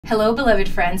Hello, beloved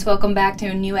friends. Welcome back to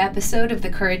a new episode of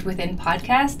the Courage Within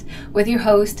podcast with your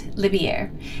host,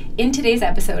 Libier. In today's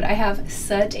episode, I have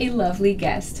such a lovely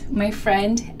guest, my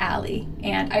friend, Ally,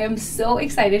 and I am so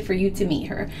excited for you to meet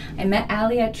her. I met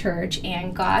Ally at church,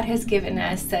 and God has given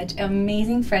us such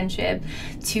amazing friendship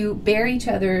to bear each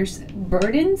other's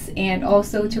burdens and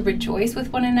also to rejoice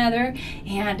with one another,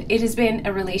 and it has been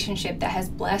a relationship that has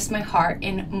blessed my heart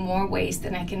in more ways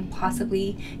than I can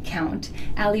possibly count.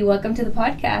 Ally, welcome to the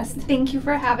podcast. Thank you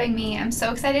for having me. I'm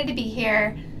so excited to be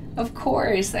here. Of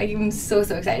course, I am so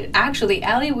excited. Actually,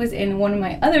 Ally was in one of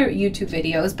my other YouTube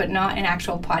videos, but not an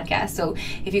actual podcast. So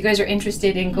if you guys are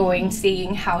interested in going,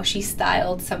 seeing how she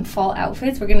styled some fall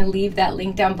outfits, we're going to leave that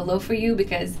link down below for you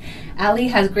because Ally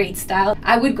has great style.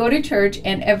 I would go to church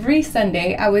and every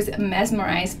Sunday I was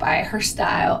mesmerized by her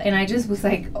style, and I just was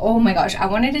like, oh my gosh, I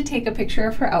wanted to take a picture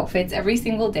of her outfits every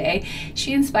single day.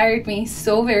 She inspired me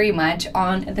so very much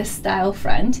on the style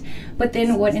front. But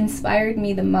then what inspired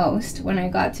me the most when I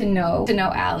got to know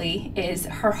Ally is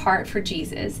her heart for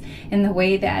Jesus and the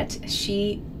way that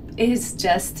she is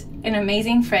just an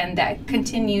amazing friend that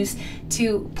continues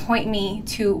to point me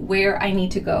to where I need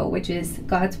to go, which is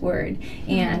God's Word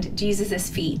and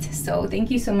Jesus's feet. So thank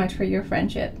you so much for your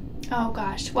friendship. Oh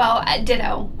gosh, well,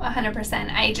 ditto,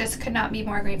 100%. I just could not be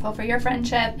more grateful for your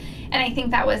friendship, and I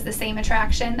think that was the same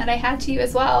attraction that I had to you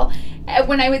as well.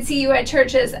 When I would see you at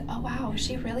churches, oh wow,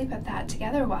 she really put that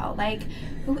together well. Like,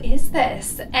 who is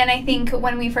this? And I think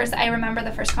when I remember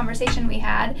the first conversation we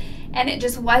had, and it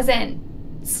just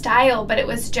wasn't style, but it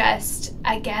was just,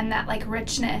 again, that like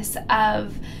richness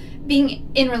of being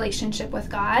in relationship with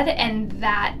God, and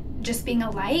that just being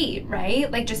a light, right?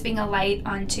 Like just being a light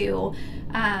onto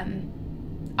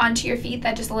your feet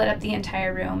that just lit up the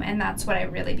entire room. And that's what I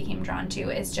really became drawn to,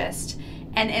 is just,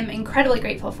 and am incredibly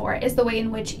grateful for, is the way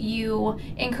in which you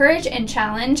encourage and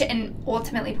challenge and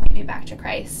ultimately point me back to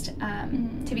Christ,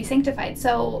 to be sanctified.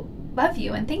 So love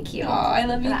you and thank you. Oh, I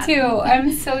love you too.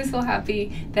 I'm so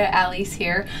happy that Ally's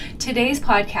here. Today's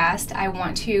podcast, I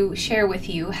want to share with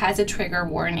you, has a trigger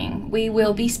warning. We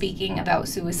will be speaking about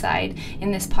suicide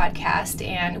in this podcast,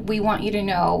 and we want you to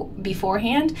know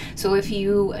beforehand. So if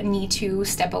you need to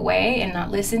step away and not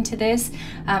listen to this,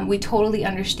 we totally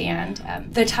understand.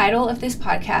 The title of this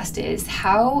podcast is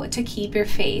How to Keep Your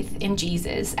Faith in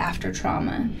Jesus After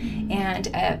Trauma. And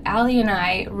Ally and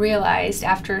I realized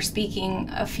after speaking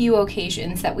a few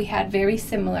occasions that we had very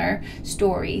similar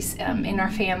stories in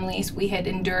our families. We had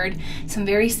endured some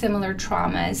very similar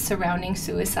traumas surrounding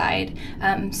suicide.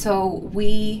 So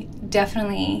we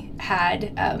definitely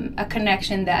had a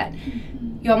connection that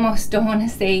you almost don't want to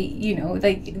say,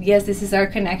 like, yes, this is our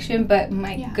connection, but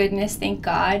my goodness, thank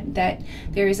God that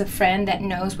there is a friend that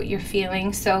knows what you're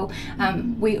feeling. So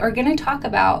we are going to talk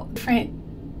about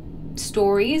different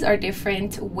stories or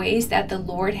different ways that the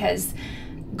Lord has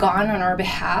gone on our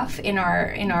behalf in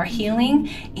our healing,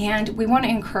 and we want to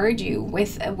encourage you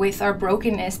with our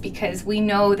brokenness, because we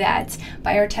know that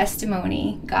by our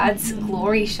testimony God's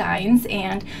glory shines,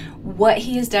 and what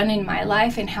He has done in my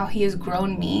life and how He has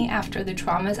grown me after the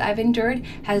traumas I've endured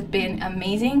has been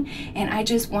amazing. And I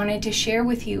just wanted to share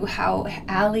with you how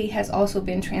Ally has also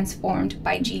been transformed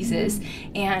by Jesus,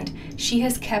 and she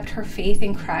has kept her faith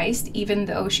in Christ even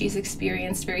though she's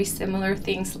experienced very similar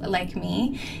things like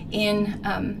me in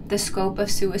the scope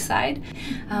of suicide.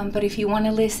 But if you want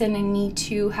to listen and need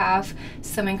to have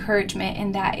some encouragement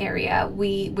in that area,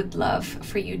 we would love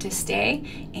for you to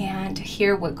stay and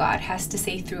hear what God has to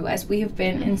say through us. We have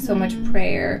been in so much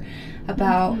prayer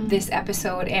about this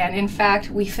episode, and in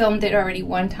fact we filmed it already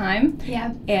one time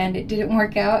and it didn't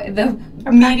work out.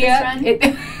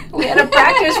 We had a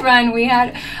practice run. We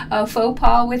had a faux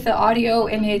pas with the audio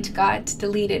and it got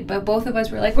deleted, but both of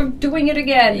us were like, we're doing it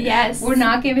again. Yes, we're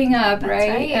not giving up. That's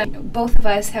right. Both of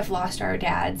us have lost our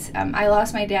dads. I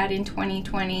lost my dad in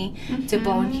 2020 to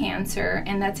bone cancer,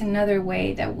 and that's another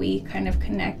way that we kind of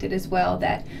connected as well,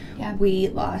 that we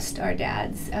lost our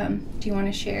dads. Do you want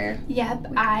to share? Yep,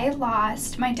 I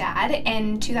lost my dad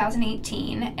in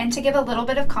 2018, and to give a little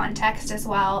bit of context as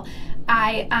well,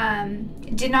 I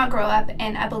did not grow up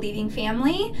in a believing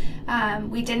family.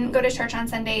 We didn't go to church on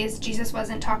Sundays. Jesus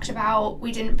wasn't talked about.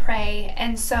 We didn't pray.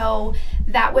 And so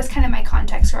that was kind of my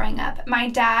context growing up. My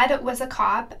dad was a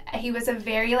cop. He was a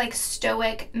very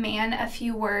stoic man, a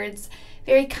few words,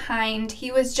 very kind.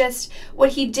 He was just,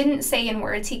 what he didn't say in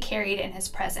words, he carried in his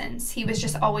presence. He was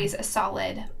just always a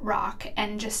solid rock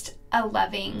and just a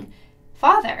loving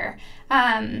father.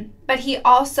 But he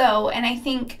also, and I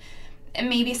think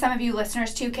maybe some of you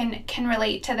listeners too can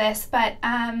relate to this, but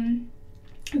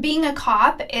being a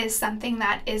cop is something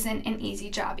that isn't an easy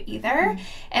job either.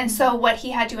 And so what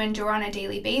he had to endure on a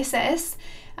daily basis,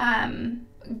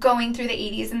 going through the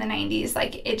 80s and the 90s,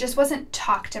 like, it just wasn't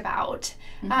talked about.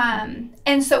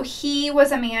 And so he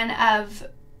was a man of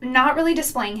not really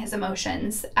displaying his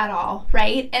emotions at all,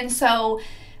 right? And so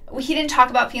he didn't talk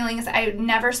about feelings. I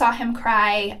never saw him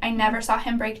cry. I never saw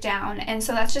him break down. And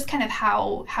so that's just kind of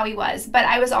how he was. But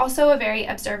I was also a very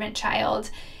observant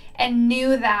child and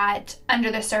knew that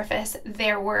under the surface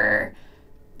there were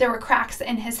cracks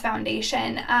in his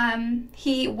foundation.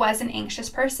 He was an anxious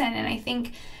person, and I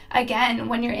think, again,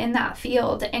 when you're in that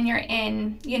field and you're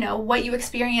in, you know, what you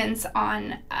experience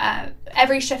on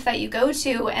every shift that you go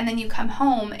to, and then you come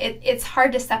home, it's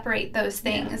hard to separate those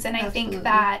things. And I think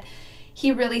that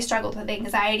he really struggled with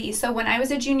anxiety. So when I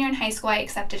was a junior in high school, I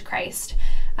accepted Christ.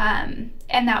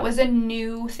 And that was a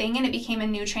new thing, and it became a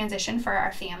new transition for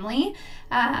our family.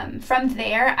 From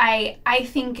there, I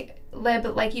think, Lib,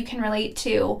 like, you can relate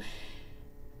to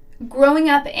growing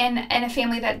up in a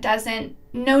family that doesn't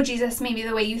know Jesus maybe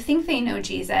the way you think they know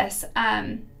Jesus.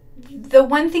 The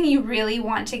one thing you really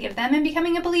want to give them in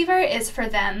becoming a believer is for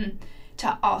them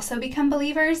to also become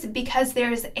believers, because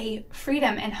there's a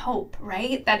freedom and hope,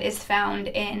 right, that is found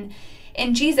in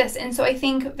Jesus. And so I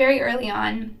think very early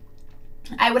on,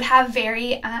 I would have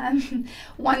very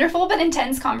wonderful but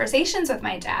intense conversations with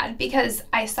my dad, because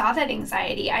I saw that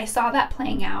anxiety, I saw that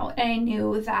playing out, and I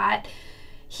knew that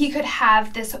he could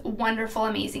have this wonderful,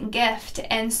 amazing gift.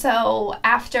 And so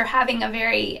after having a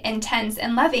very intense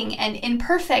and loving and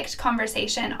imperfect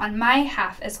conversation on my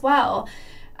half as well,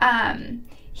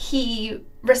 he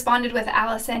responded with,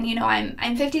 Allison, you know, I'm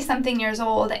 50-something years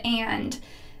old, and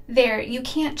you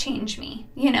can't change me,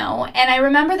 you know. And I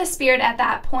remember the Spirit at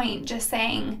that point just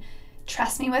saying,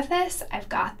 trust me with this, I've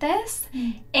got this,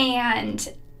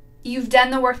 and you've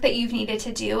done the work that you've needed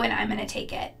to do, and I'm going to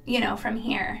take it, you know, from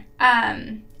here.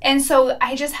 And so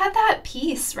I just had that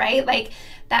peace, right? Like,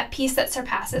 that peace that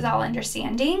surpasses all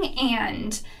understanding,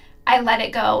 and I let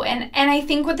it go. And I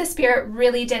think what the Spirit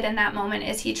really did in that moment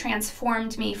is he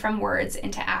transformed me from words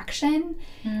into action.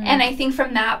 And I think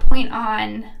from that point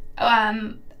on,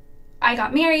 I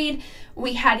got married,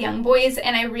 we had young boys,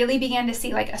 and I really began to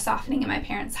see, like, a softening in my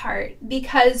parents' heart,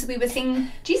 because we would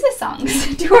sing Jesus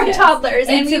songs to our toddlers.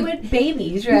 And we would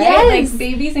babies, right? Yes. Like,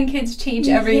 babies and kids change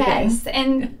everything. Yes,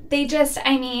 and they just,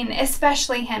 I mean,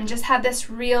 especially him, just had this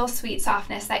real sweet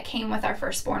softness that came with our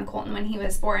firstborn, Colton, when he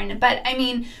was born. But, I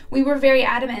mean, we were very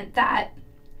adamant that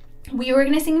we were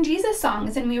going to sing Jesus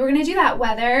songs, and we were going to do that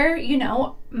whether, you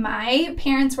know, my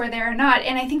parents were there or not.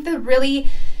 And I think the really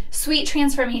sweet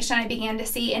transformation I began to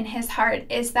see in his heart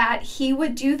is that he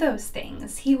would do those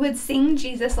things. He would sing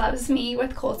Jesus Loves Me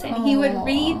with Colton. Aww. He would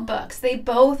read books. They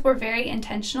both were very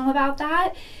intentional about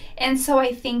that. And so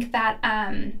I think that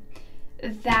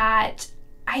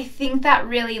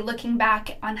really, looking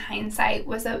back on hindsight,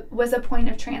 was a point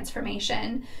of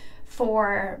transformation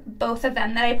for both of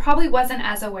them that I probably wasn't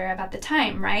as aware of at the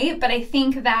time, right? But I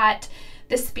think that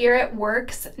the Spirit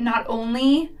works not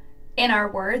only in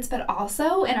our words, but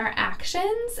also in our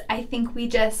actions. I think we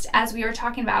just, as we were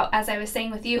talking about, as I was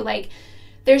saying with you, like,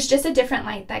 there's just a different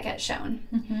light that gets shown.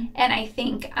 And I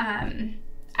think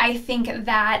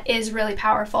that is really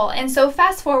powerful. And so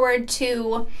fast forward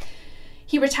to,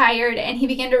 he retired, and he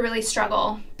began to really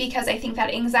struggle, because I think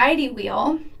that anxiety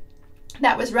wheel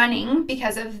that was running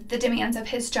because of the demands of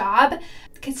his job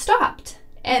stopped,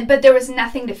 but there was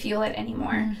nothing to fuel it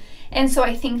anymore. And so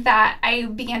I think that I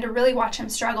began to really watch him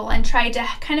struggle and try to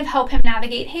kind of help him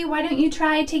navigate, hey, why don't you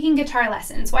try taking guitar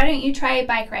lessons? Why don't you try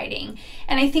bike riding?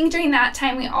 And I think during that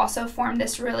time, we also formed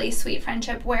this really sweet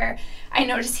friendship where I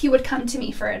noticed he would come to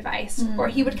me for advice, or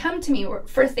he would come to me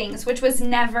for things, which was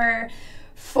never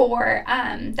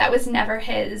that was never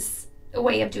his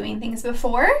way of doing things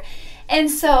before.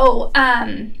 And so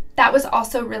that was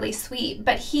also really sweet.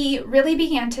 But he really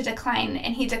began to decline,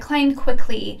 and he declined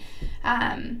quickly.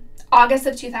 August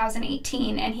of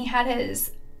 2018, and he had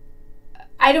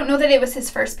I don't know that it was his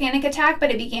first panic attack,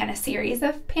 but it began a series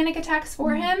of panic attacks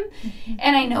for him.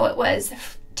 And I know it was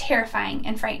terrifying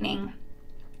and frightening.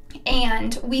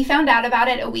 And we found out about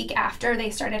it a week after they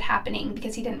started happening,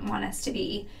 because he didn't want us to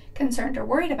be concerned or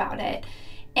worried about it.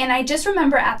 And I just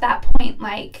remember at that point,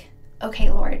 like, okay,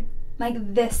 Lord, like,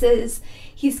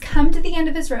 he's come to the end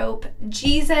of his rope.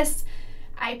 Jesus,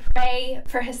 I pray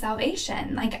for his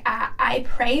salvation. Like, I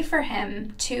pray for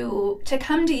him to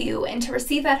come to you and to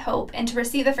receive that hope and to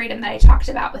receive the freedom that I talked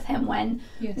about with him when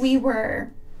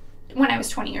I was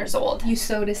 20 years old. You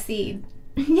sowed a seed.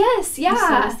 Yes, You sow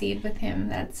yeah. a seed with him.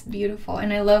 That's beautiful.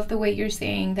 And I love the way you're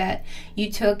saying that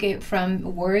you took it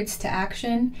from words to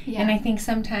action. Yeah. And I think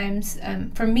sometimes,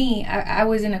 for me, I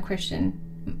wasn't a Christian,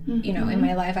 you know, in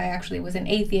my life. I actually was an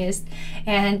atheist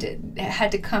and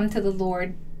had to come to the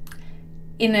Lord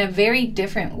in a very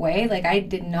different way. Like, I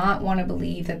did not want to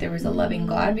believe that there was a loving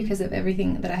God because of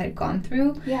everything that I had gone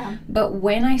through. Yeah. But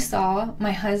when I saw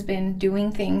my husband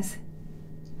doing things,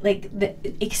 like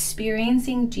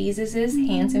experiencing Jesus's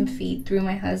hands and feet through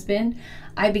my husband,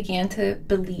 I began to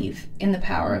believe in the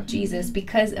power of Jesus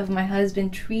because of my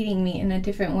husband treating me in a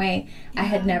different way I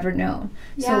had never known.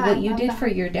 So what you did for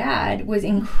your dad was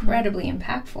incredibly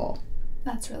impactful.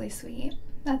 That's really sweet.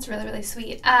 That's really, really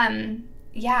sweet.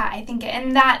 Yeah, I think,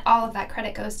 and that all of that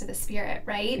credit goes to the Spirit,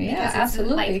 right? Yeah, because it's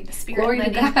absolutely. like the Spirit Glory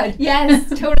living. to God.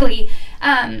 Yes, totally.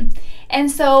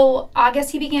 And so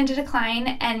August, he began to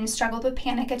decline and struggled with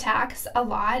panic attacks a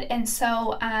lot. And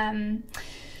so,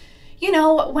 you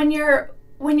know, when you're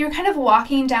kind of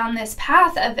walking down this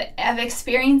path of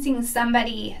experiencing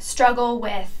somebody struggle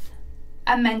with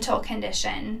a mental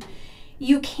condition,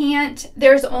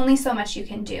 there's only so much you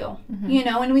can do, you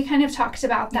know, and we kind of talked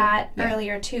about that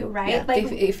earlier too, right? Yeah.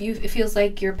 Like, if it feels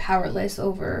like you're powerless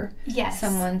over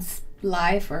someone's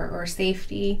life or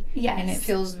safety, and it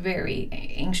feels very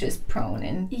anxious prone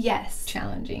and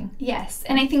challenging. Yes.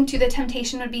 And I think too, the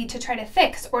temptation would be to try to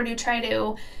fix or to try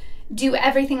to do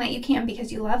everything that you can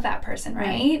because you love that person,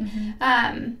 right?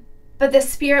 But the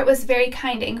Spirit was very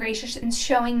kind and gracious in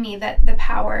showing me that the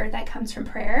power that comes from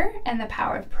prayer and the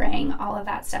power of praying all of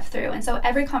that stuff through. And so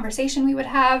every conversation we would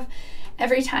have,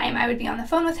 every time I would be on the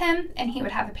phone with him and he would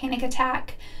have a panic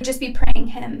attack, I'd just be praying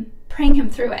him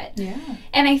through it. Yeah.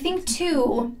 And I think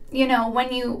too, you know,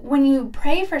 when you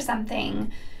pray for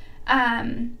something,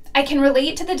 I can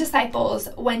relate to the disciples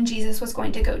when Jesus was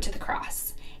going to go to the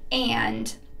cross.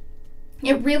 And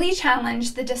it really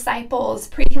challenged the disciples'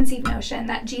 preconceived notion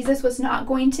that Jesus was not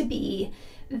going to be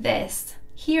this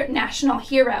national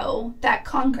hero that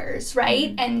conquers,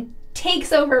 right? And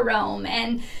takes over Rome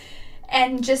and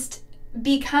just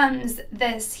becomes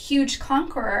this huge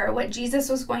conqueror. What Jesus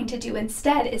was going to do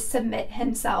instead is submit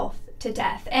himself to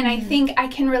death. And I think I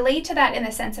can relate to that in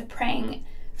the sense of praying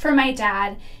for my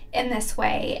dad in this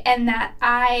way, and that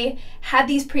I had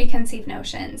these preconceived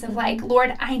notions of like,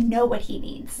 Lord, I know what he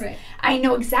needs. Right. I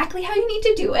know exactly how you need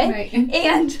to do it,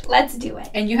 and let's do it.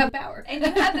 And you have power. And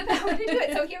you have the power to do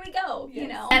it, so here we go, you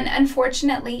know. And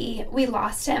unfortunately, we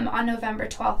lost him on November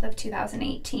 12th of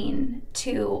 2018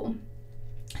 to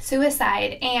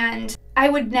suicide, and I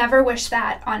would never wish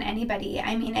that on anybody.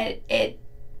 I mean,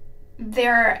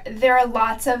 there are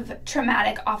lots of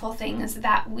traumatic, awful things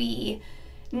that we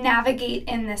navigate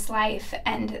in this life,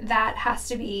 and that has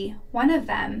to be one of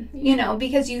them, you know,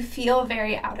 because you feel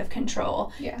very out of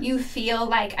control. You feel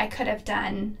like I could have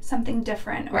done something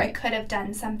different, or I could have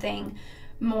done something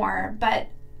more, but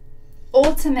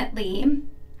ultimately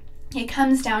it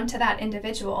comes down to that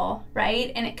individual,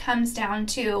 right? And it comes down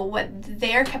to what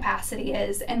their capacity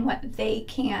is and what they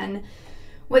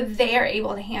are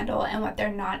able to handle and what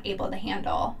they're not able to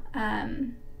handle.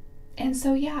 And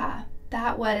so, yeah,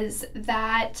 that was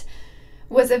it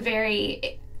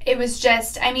was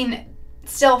just, I mean,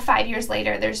 still 5 years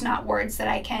later, there's not words that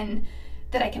I can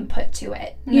put to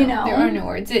it, you know? There are no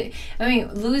words. I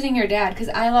mean, losing your dad, because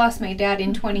I lost my dad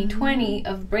in 2020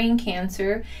 of brain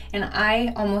cancer, and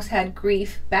I almost had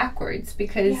grief backwards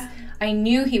because I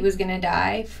knew he was going to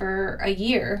die for a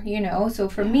year, you know? So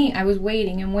for me, I was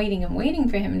waiting and waiting and waiting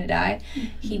for him to die.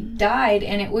 He died,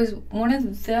 and it was one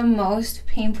of the most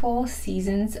painful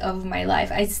seasons of my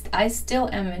life. I still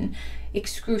am in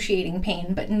excruciating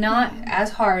pain, but not as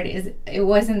hard as it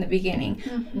was in the beginning.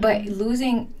 But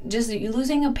losing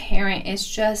a parent is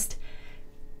just,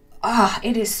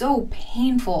 it is so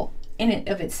painful in and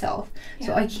of itself.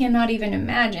 So I cannot even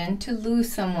imagine to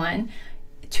lose someone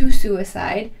to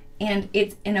suicide, and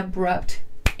it's an abrupt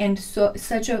and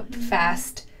such a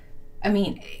fast, I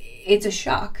mean, it's a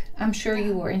shock. I'm sure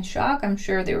you were in shock. I'm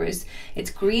sure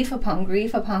it's grief upon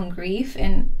grief upon grief.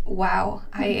 And wow,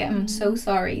 I am so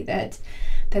sorry that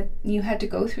you had to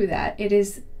go through that.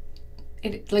 It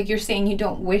like you're saying, you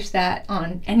don't wish that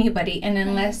on anybody. And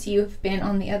unless you've been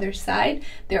on the other side,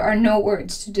 there are no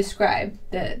words to describe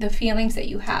the feelings that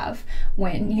you have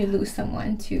when you lose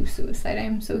someone to suicide. I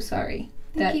am so sorry.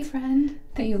 Thank you, friend.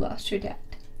 That you lost your dad.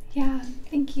 Yeah,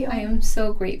 thank you. I am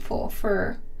so grateful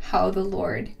for how the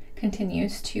Lord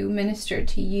continues to minister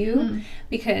to you,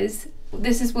 because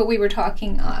this is what we were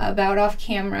talking about off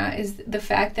camera, is the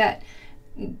fact that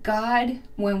God,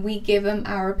 when we give him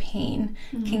our pain,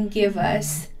 can give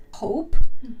us hope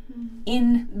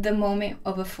in the moment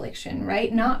of affliction,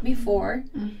 right? Not before,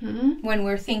 when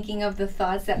we're thinking of the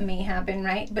thoughts that may happen,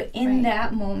 right? But in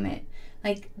that moment,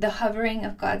 like the hovering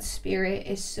of God's Spirit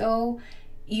is so,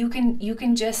 you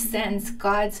can just sense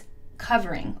God's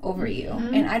covering over you.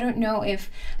 And I don't know if,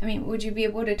 would you be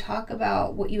able to talk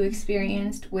about what you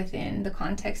experienced within the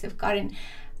context of God, and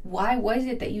why was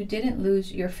it that you didn't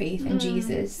lose your faith in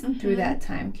Jesus through that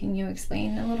time? Can you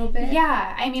explain a little bit?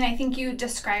 Yeah, I think you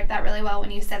described that really well when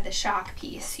you said the shock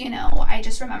piece. I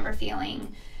just remember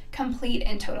feeling complete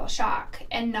and total shock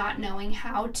and not knowing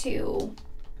how to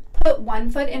put one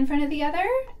foot in front of the other.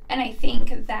 And I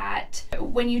think that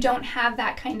when you don't have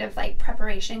that kind of like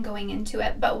preparation going into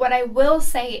it, but what I will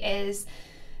say is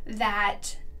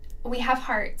that we have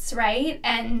hearts, right?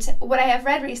 And what I have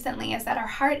read recently is that our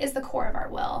heart is the core of our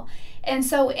will. And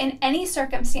so in any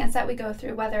circumstance that we go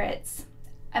through, whether it's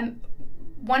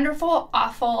wonderful,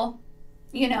 awful,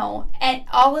 and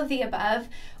all of the above,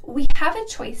 we have a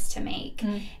choice to make.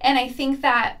 And I think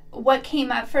that what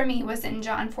came up for me was in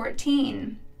John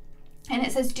 14. And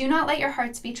it says, "Do not let your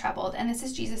hearts be troubled." And this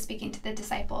is Jesus speaking to the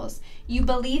disciples. "You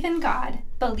believe in God,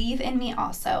 believe in me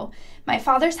also. My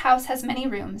Father's house has many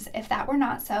rooms. If that were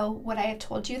not so, would I have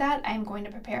told you that? I am going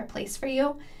to prepare a place for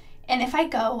you. And if I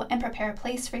go and prepare a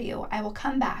place for you, I will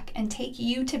come back and take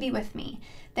you to be with me,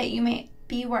 that you may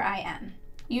be where I am.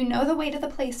 You know the way to the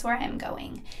place where I am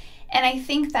going." And I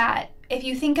think that if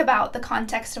you think about the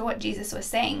context of what Jesus was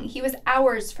saying, he was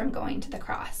hours from going to the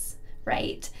cross,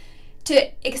 right?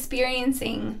 To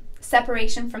experiencing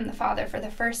separation from the Father for the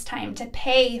first time, to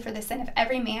pay for the sin of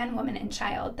every man, woman, and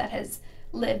child that has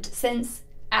lived since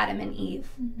Adam and Eve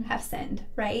have sinned,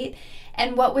 right?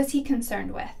 And what was he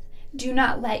concerned with? Do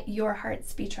not let your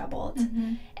hearts be troubled.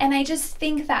 And I just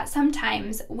think that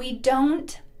sometimes we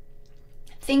don't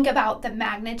think about the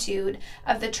magnitude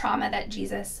of the trauma that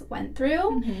Jesus went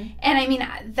through.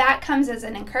 And that comes as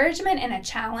an encouragement and a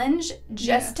challenge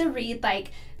just to read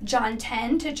like John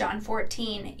 10 to John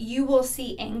 14. You will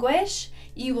see anguish,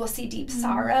 you will see deep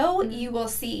sorrow, you will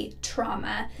see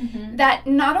trauma that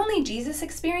not only Jesus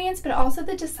experienced, but also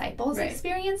the disciples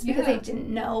experienced, because they didn't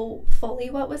know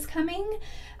fully what was coming.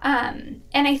 And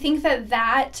I think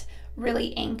that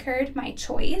really anchored my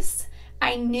choice.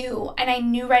 I knew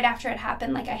right after it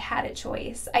happened, like I had a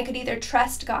choice. I could either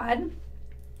trust God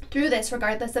through this,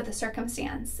 regardless of the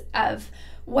circumstance of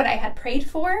what I had prayed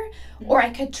for, or I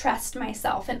could trust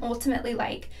myself and ultimately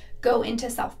like go into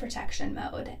self-protection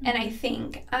mode. And I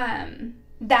think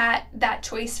that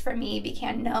choice for me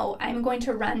became, no, I'm going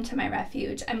to run to my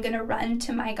refuge. I'm going to run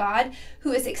to my God,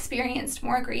 who has experienced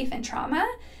more grief and trauma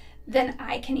than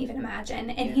I can even imagine.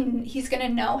 And he's going to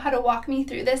know how to walk me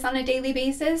through this on a daily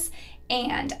basis.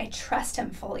 And I trust him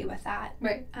fully with that.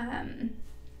 Right.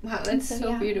 Wow, that's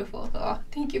so beautiful. Oh,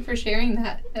 thank you for sharing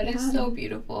that. That is so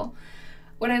beautiful.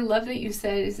 What I love that you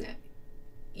said is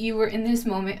you were in this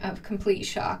moment of complete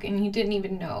shock and you didn't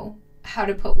even know how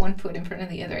to put one foot in front of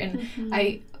the other. And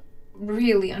I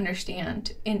really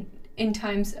understand in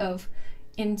times of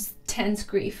intense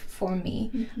grief for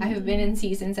me. I have been in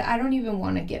seasons that I don't even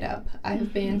want to get up. I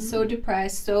have been so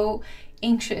depressed, so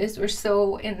anxious, or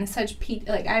so in such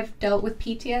I've dealt with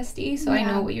PTSD, so I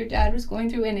know what your dad was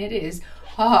going through, and it is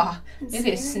so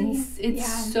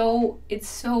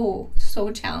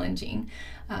challenging.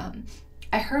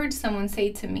 I heard someone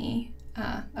say to me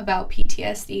about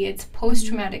PTSD, it's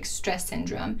post-traumatic stress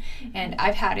syndrome, and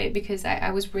I've had it because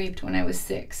I was raped when I was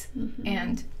 6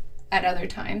 and at other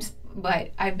times,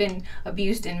 but I've been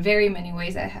abused in very many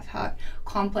ways. I have had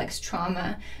complex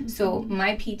trauma. So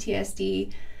my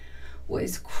PTSD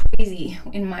was crazy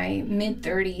in my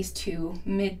mid-20s to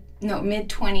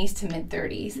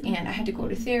mid-30s, and I had to go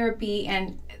to therapy.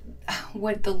 And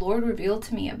what the Lord revealed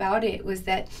to me about it was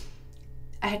that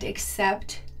I had to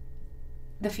accept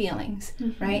the feelings,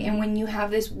 right? And when you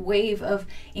have this wave of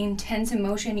intense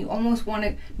emotion, you almost want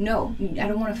to, no, I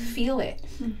don't want to feel it.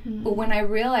 But when I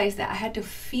realized that I had to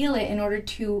feel it in order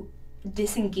to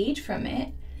disengage from it,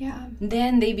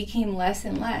 then they became less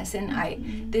and less.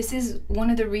 And this is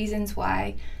one of the reasons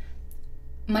why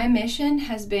my mission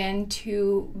has been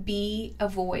to be a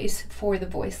voice for the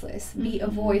voiceless, be a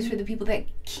voice for the people that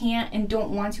can't and don't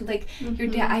want to. Like your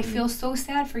dad, I feel so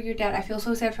sad for your dad. I feel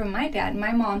so sad for my dad,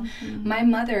 my mom. My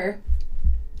mother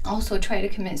also tried to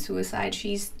commit suicide.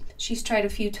 She's tried a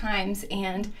few times,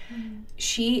 and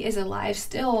she is alive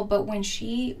still. But when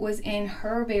she was in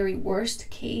her very worst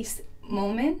case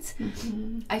moments,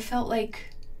 I felt like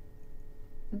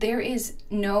there is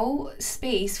no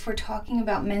space for talking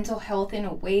about mental health in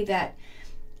a way that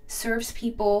serves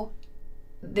people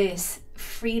this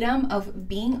freedom of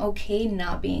being okay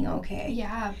not being okay.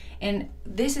 Yeah. And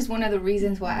this is one of the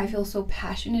reasons why I feel so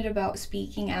passionate about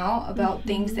speaking out about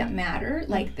things that matter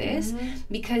like this,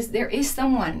 because there is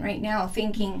someone right now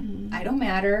thinking, I don't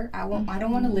matter, I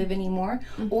don't want to live anymore,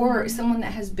 or someone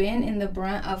that has been in the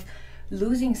brunt of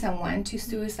losing someone to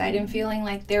suicide and feeling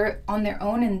like they're on their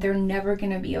own and they're never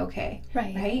going to be okay.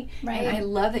 Right. And I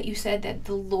love that you said that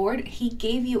the Lord, he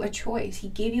gave you a choice. He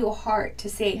gave you a heart to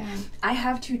say, I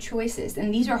have two choices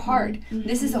and these are hard.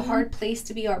 This is a hard place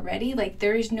to be already. Like,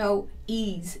 there is no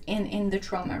ease in the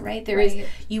trauma, right? There is,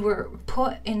 you were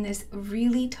put in this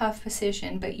really tough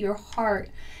position, but your heart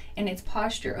and its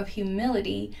posture of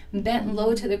humility bent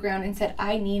low to the ground and said,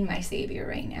 I need my Savior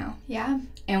right now. Yeah.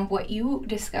 And what you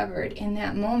discovered in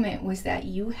that moment was that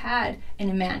you had an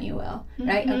Emmanuel,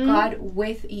 right? A God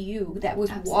with you that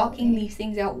was walking these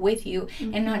things out with you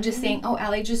and not just saying, oh,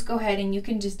 Ally, just go ahead and you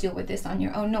can just deal with this on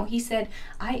your own. No, he said,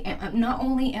 not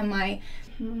only am I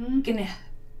going to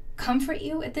comfort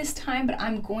you at this time, but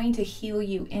I'm going to heal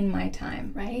you in my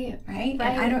time. Right? And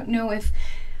I don't know if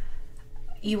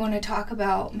you want to talk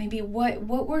about maybe what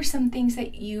were some things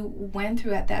that you went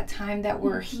through at that time that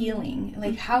were healing?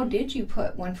 Like, how did you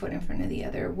put one foot in front of the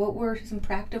other? What were some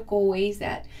practical ways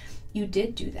that you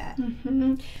did do that?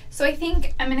 So I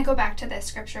think I'm going to go back to this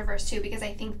scripture verse too, because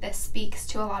I think this speaks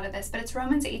to a lot of this, but it's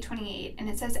Romans 8:28, and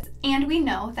it says, and we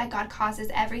know that God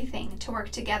causes everything to work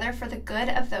together for the good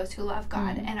of those who love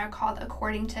God and are called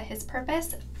according to his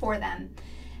purpose for them.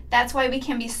 That's why we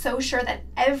can be so sure that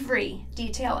every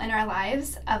detail in our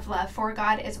lives of love for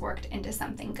God is worked into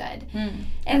something good.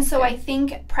 And so I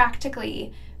think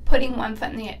practically putting one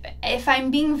foot in the, if I'm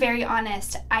being very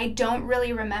honest, I don't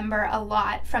really remember a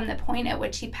lot from the point at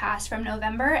which he passed from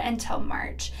November until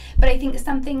March. But I think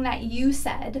something that you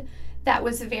said that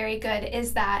was very good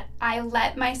is that I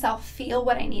let myself feel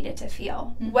what I needed to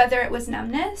feel, whether it was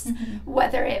numbness,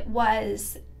 whether it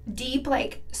was deep,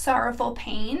 like sorrowful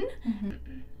pain,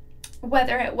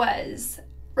 whether it was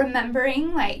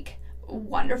remembering like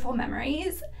wonderful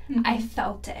memories, I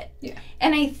felt it.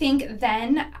 And I think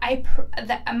then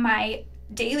my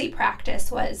daily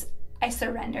practice was I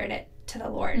surrendered it to the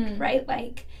Lord, right?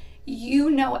 Like,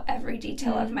 you know every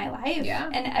detail of my life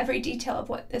and every detail of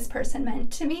what this person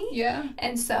meant to me.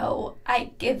 And so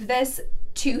I give this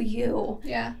to you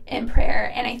in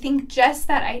prayer. And I think just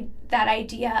that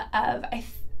idea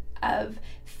of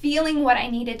feeling what I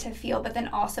needed to feel, but then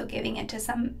also giving it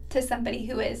to somebody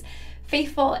who is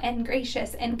faithful and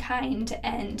gracious and kind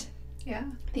and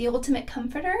the ultimate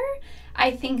comforter.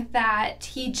 I think that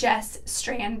he just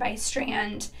strand by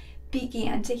strand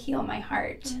began to heal my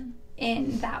heart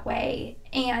in that way.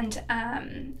 And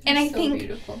I think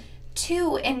beautiful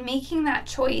too, in making that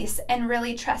choice and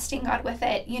really trusting God with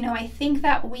it, you know, I think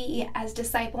that we as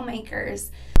disciple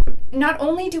makers, not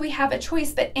only do we have a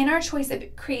choice, but in our choice,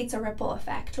 it creates a ripple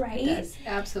effect, right? It does,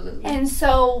 absolutely. And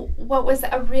so what was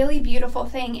a really beautiful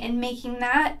thing in making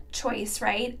that choice,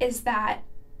 right, is that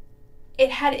it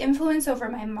had influence over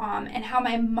my mom and how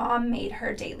my mom made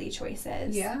her daily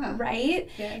choices, right?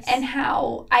 And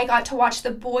how I got to watch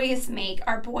the boys make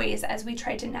our boys as we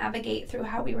tried to navigate through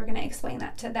how we were going to explain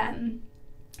that to them.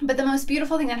 But the most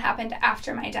beautiful thing that happened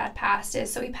after my dad passed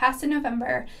is, so he passed in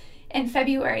November. In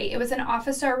February, it was an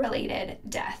officer-related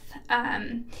death.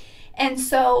 And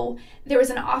so there was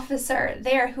an officer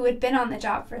there who had been on the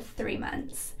job for 3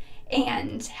 months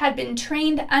and had been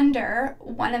trained under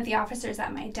one of the officers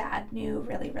that my dad knew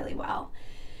really, really well.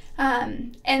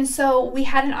 And so we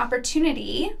had an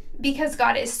opportunity, because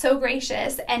God is so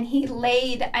gracious, and he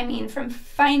laid, I mean, from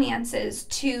finances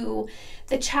to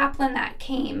the chaplain that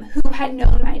came who had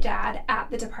known my dad at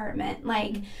the department,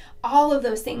 like all of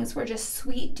those things were just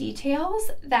sweet details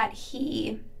that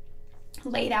he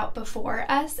laid out before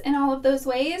us in all of those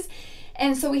ways.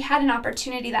 And so we had an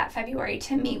opportunity that February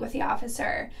to meet with the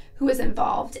officer who was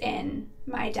involved in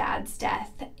my dad's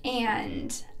death.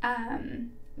 And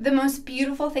the most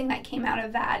beautiful thing that came out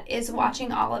of that is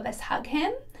watching all of us hug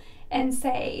him and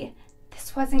say,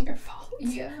 this wasn't your fault.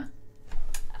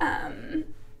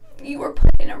 You were put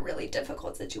in a really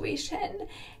difficult situation.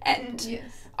 And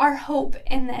our hope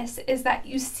in this is that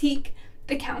you seek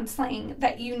the counseling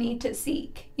that you need to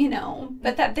seek, you know,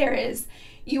 but that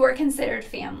you are considered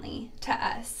family to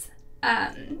us.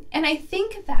 And I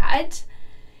think that,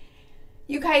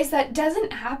 you guys, that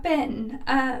doesn't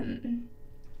happen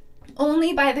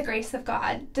only by the grace of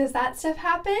God does that stuff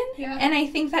happen. And I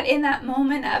think that in that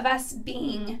moment of us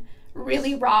being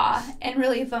really raw and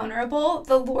really vulnerable,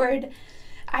 the Lord,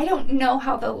 I don't know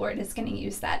how the Lord is going to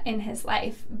use that in his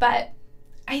life, but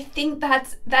I think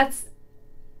that's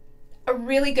a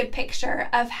really good picture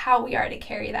of how we are to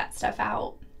carry that stuff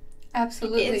out.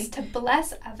 Absolutely. Is to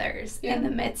bless others in the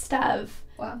midst of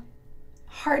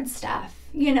hard stuff,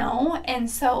 And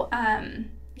so,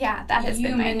 that has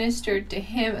been ministered to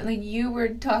him. Like, you were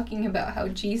talking about how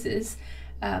Jesus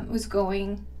was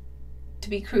going to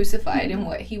be crucified, and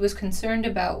what he was concerned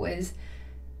about was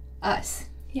us.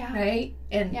 Yeah. Right?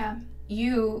 And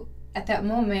you, at that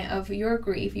moment of your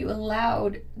grief, you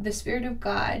allowed the Spirit of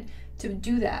God to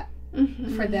do that.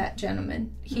 For that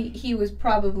gentleman. He was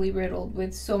probably riddled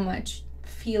with so much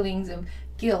feelings of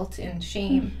guilt and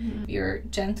shame. Your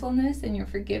gentleness and your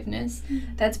forgiveness,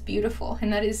 that's beautiful.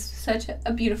 And that is such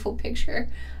a beautiful picture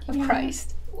of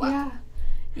Christ. Wow.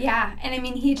 Yeah. And I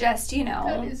mean, he just,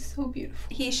 that is so beautiful.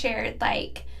 He shared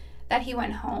that he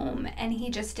went home and he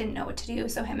just didn't know what to do.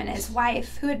 So him and his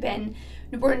wife, who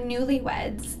were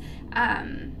newlyweds,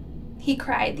 he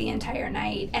cried the entire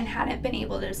night and hadn't been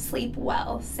able to sleep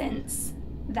well since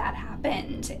that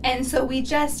happened. And so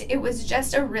it was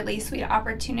just a really sweet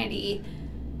opportunity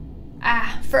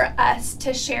for us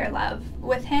to share love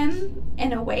with him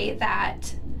in a way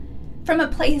that, from a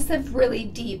place of really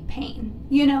deep pain,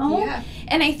 Yeah.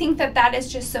 And I think that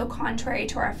is just so contrary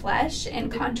to our flesh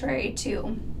and contrary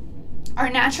to our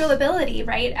natural ability,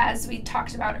 right, as we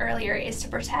talked about earlier, is to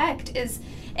protect,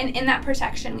 and in that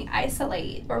protection we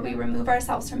isolate or we remove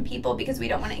ourselves from people because we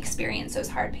don't want to experience those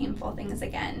hard, painful things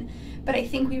again. But I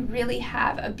think we really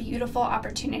have a beautiful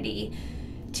opportunity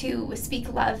to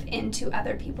speak love into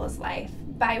other people's life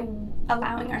by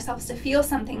allowing ourselves to feel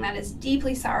something that is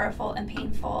deeply sorrowful and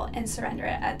painful and surrender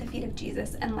it at the feet of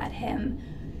Jesus and let him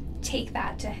take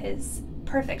that to his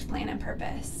perfect plan and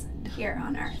purpose here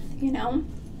on earth,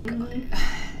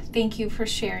 Thank you for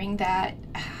sharing that.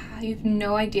 You have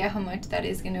no idea how much that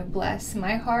is going to bless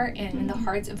my heart and the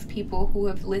hearts of people who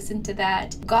have listened to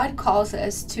that. God calls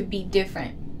us to be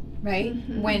different, right?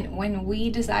 When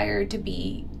we desire to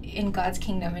be in God's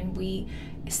kingdom and we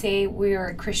say we are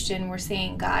a Christian, we're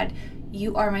saying, God,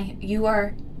 you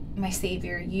are my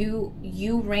Savior. You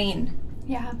reign,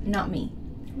 not me.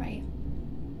 Right.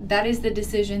 That is the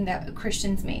decision that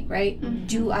Christians make, right?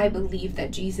 Do I believe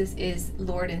that Jesus is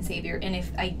Lord and Savior? And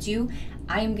if I do,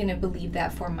 I am going to believe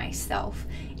that for myself.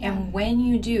 And when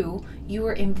you do, you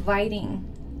are inviting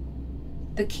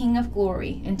the King of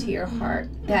Glory into your heart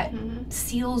that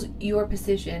seals your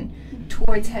position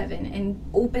towards heaven and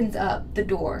opens up the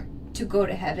door to go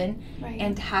to heaven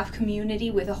and have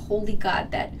community with a holy God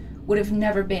that would have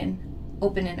never been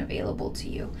open and available to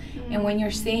you. And when you're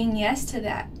saying yes to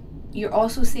that, you're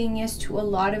also saying yes to a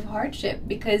lot of hardship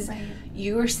because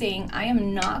you're saying, I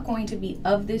am not going to be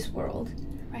of this world,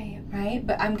 right?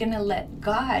 But I'm going to let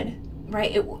God,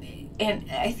 right?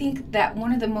 And I think that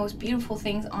one of the most beautiful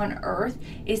things on earth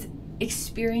is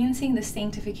experiencing the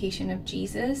sanctification of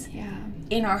Jesus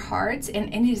in our hearts.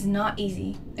 And it is not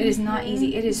easy. It is not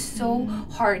easy. It is so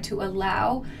hard to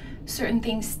allow certain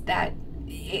things that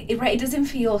it doesn't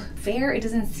feel fair. It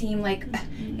doesn't seem like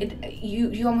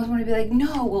you almost want to be like,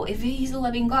 no, well, if he's a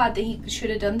loving God, then he should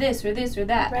have done this or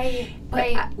that.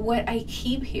 But what I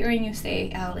keep hearing you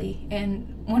say, Ally,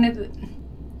 and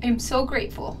I'm so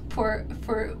grateful for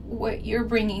what you're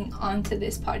bringing onto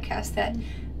this podcast, that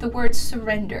the word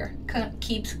surrender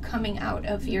keeps coming out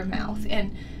of your mouth.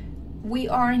 And we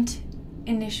aren't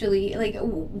initially, like,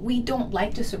 we don't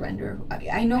like to surrender.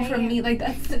 I know for me, like,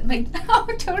 that's like, oh,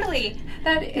 totally,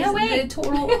 that is the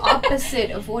total opposite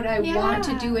of what I want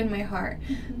to do in my heart.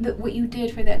 What you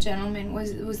did for that gentleman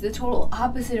was the total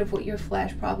opposite of what your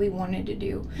flesh probably wanted to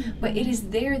do. But it is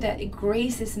there that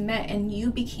grace is met and you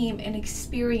became an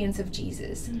experience of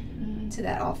Jesus to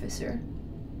that officer.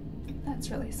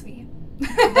 That's really sweet.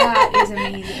 That is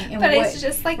amazing. And it's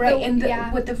just like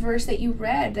with the verse that you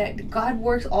read, that God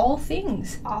works all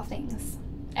things,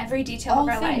 every detail of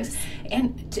our lives.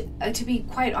 And to be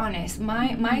quite honest,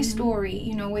 my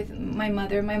story, with my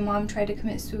mom tried to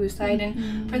commit suicide,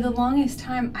 and for the longest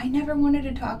time I never wanted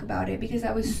to talk about it because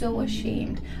I was so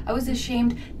ashamed. I was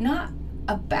ashamed not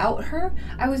about her,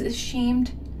 I was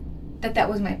ashamed that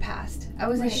was my past. I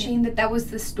was ashamed that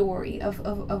was the story of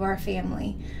our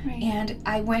family. And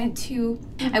I went to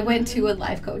a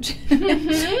life coach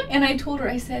and I told her,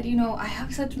 I said, I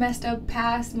have such messed up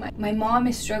past. My mom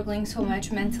is struggling so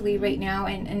much mentally right now,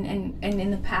 and in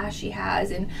the past she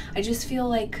has, and I just feel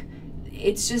like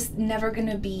it's just never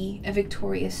gonna be a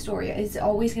victorious story. It's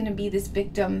always gonna be this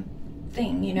victim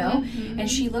thing, And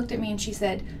she looked at me and she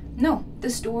said, no, the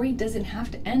story doesn't have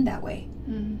to end that way.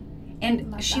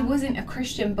 And she wasn't a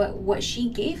Christian, but what she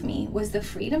gave me was the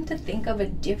freedom to think of a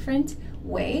different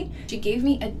way. She gave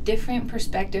me a different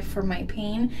perspective for my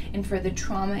pain and for the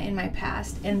trauma in my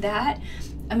past. And that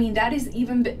is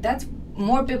that's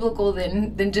more biblical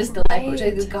than just the language.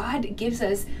 Like, God gives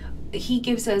us, he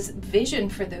gives us vision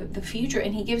for the future,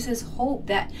 and he gives us hope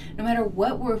that no matter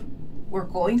what we're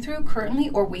going through currently,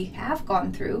 or we have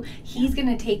gone through, he's going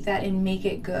to take that and make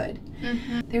it good.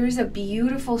 There is a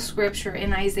beautiful scripture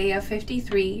in Isaiah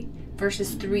 53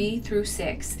 verses 3 through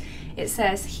 6. It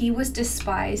says, he was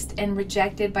despised and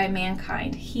rejected by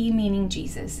mankind. He meaning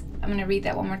Jesus. I'm going to read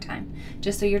that one more time,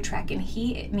 just so you're tracking.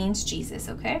 He, it means Jesus,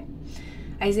 okay?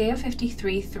 Isaiah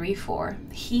 53, 3, 4.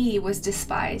 He was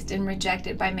despised and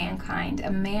rejected by mankind,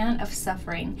 a man of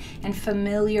suffering and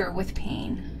familiar with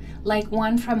pain. Like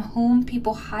one from whom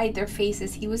people hide their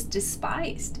faces, he was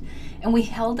despised, and we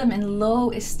held him in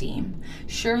low esteem.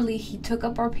 Surely he took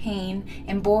up our pain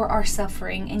and bore our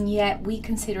suffering, and yet we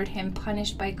considered him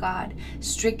punished by God,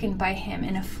 stricken by him,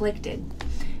 and afflicted.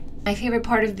 My favorite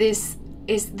part of this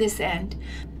is this end.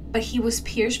 But he was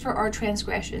pierced for our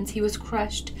transgressions, he was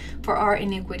crushed for our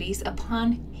iniquities.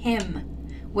 Upon him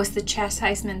was the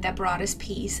chastisement that brought us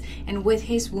peace, and with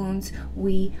his wounds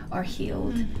we are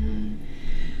healed.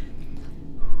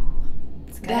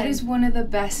 That is one of the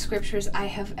best scriptures I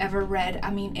have ever read. I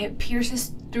mean, it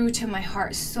pierces through to my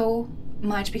heart so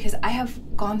much, because I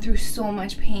have gone through so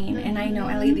much pain, and I know,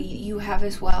 Ally, that you have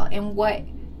as well. And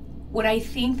what I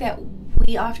think that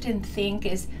we often think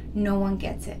is no one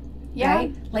gets it,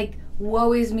 right? Like,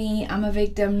 woe is me, I'm a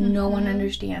victim, no one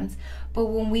understands. But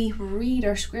when we read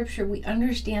our scripture, we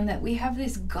understand that we have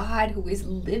this God who is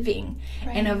living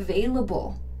and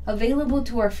available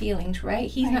to our feelings, right?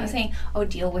 He's not saying, oh,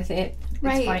 deal with it,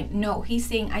 it's fine. No, he's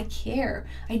saying, I care.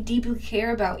 I deeply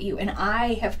care about you, and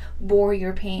I have bore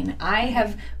your pain. I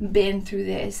have been through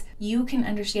this. You can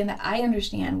understand that I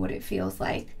understand what it feels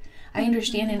like. I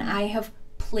understand, and I have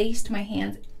placed my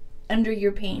hands under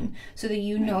your pain so that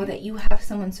you know that you have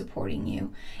someone supporting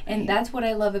you. And that's what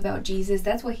I love about Jesus.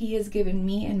 That's what he has given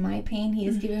me in my pain. He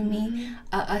has given me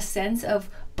a sense of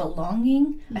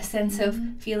belonging, a sense of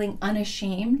feeling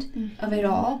unashamed of it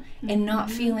all, and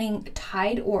not feeling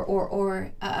tied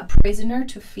or a prisoner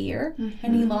to fear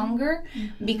any longer,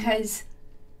 because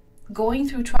going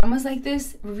through traumas like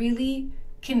this really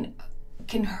can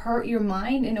hurt your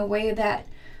mind in a way that,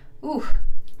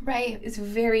 it's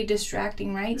very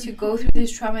distracting, right? To go through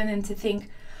this trauma and then to think,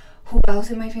 who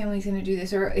else in my family is going to do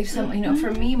this? Or if some,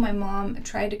 for me, my mom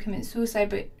tried to commit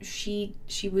suicide, but she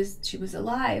was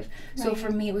alive. So for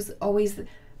me, it was always,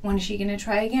 when is she going to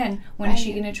try again? When is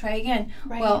she going to try again?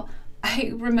 Well,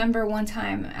 I remember one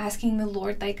time asking the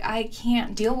Lord, like, I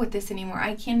can't deal with this anymore.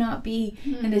 I cannot be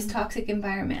in this toxic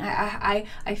environment.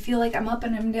 I feel like I'm up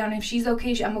and I'm down. If she's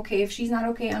okay, I'm okay. If she's not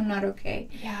okay, I'm not okay.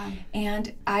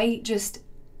 And I just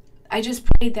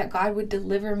prayed that God would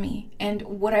deliver me. And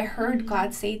what I heard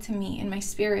God say to me in my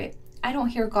spirit, I don't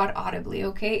hear God audibly,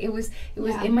 okay? It was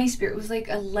in my spirit. It was like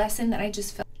a lesson that I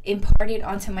just felt imparted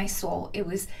onto my soul. It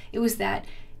was that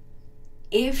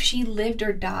if she lived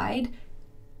or died,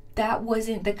 that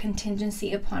wasn't the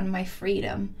contingency upon my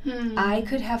freedom. I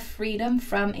could have freedom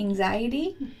from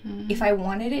anxiety if I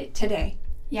wanted it today.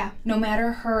 No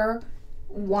matter her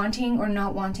wanting or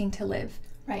not wanting to live.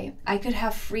 I could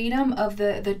have freedom of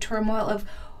the turmoil of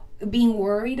being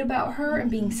worried about her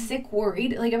and being sick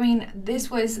worried. Like, I mean,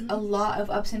 this was a lot of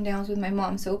ups and downs with my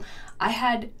mom. So I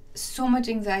had so much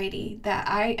anxiety that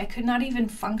I could not even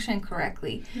function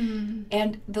correctly.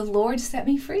 And the Lord set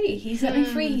me free. He set me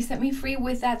free. He set me free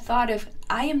with that thought of,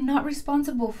 I am not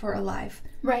responsible for a life.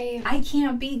 I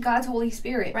can't be God's Holy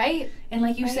Spirit. And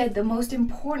like you said, the most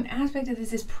important aspect of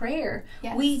this is prayer.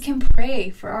 We can pray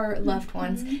for our loved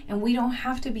ones, and we don't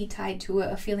have to be tied to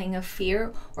a feeling of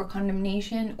fear or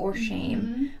condemnation or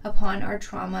shame upon our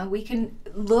trauma. We can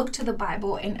look to the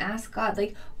Bible and ask God,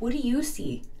 like, what do you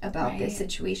see about this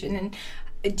situation? And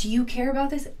do you care about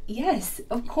this? Yes,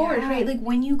 of course, right? Like,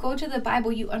 when you go to the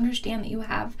Bible, you understand that you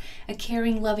have a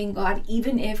caring, loving God,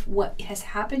 even if what has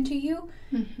happened to you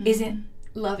isn't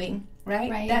loving,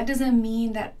 right? That doesn't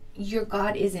mean that your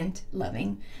God isn't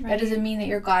loving. That doesn't mean that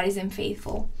your God isn't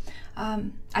faithful.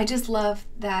 I just love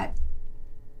that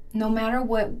no matter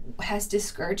what has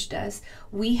discouraged us,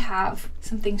 we have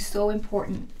something so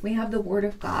important. We have the Word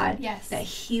of God that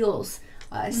heals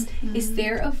us. Is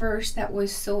there a verse that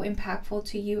was so impactful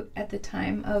to you at the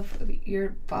time of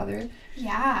your father?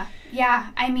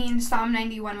 I mean, Psalm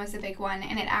 91 was a big one,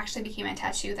 and it actually became a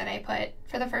tattoo that I put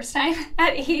for the first time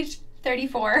at age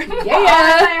 34 on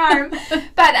my arm.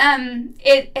 But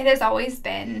it has always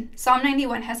been, Psalm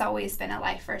 91 has always been a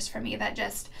life verse for me that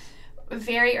just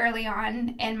very early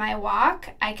on in my walk,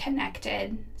 I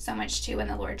connected so much to, and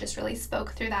the Lord just really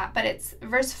spoke through that. But it's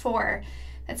verse 4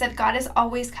 that said, God is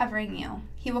always covering you.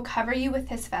 He will cover you with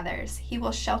his feathers. He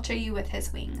will shelter you with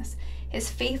his wings. His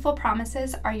faithful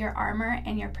promises are your armor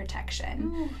and your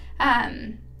protection.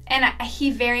 He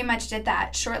very much did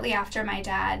that shortly after my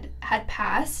dad had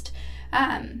passed.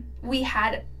 We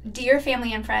had dear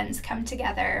family and friends come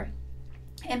together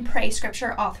and pray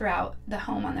scripture all throughout the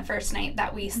home on the first night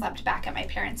that we slept back at my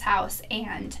parents' house.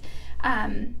 And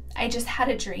I just had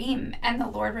a dream, and the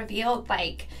Lord revealed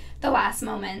like the last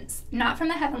moments, not from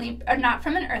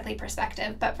an earthly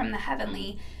perspective, but from the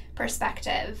heavenly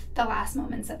perspective, the last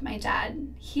moments of my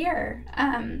dad here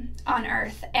on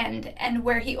earth, and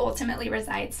where he ultimately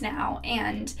resides now.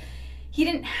 And he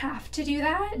didn't have to do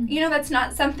that. That's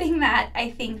not something that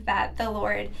I think that the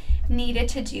Lord needed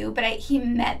to do, but he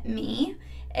met me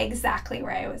exactly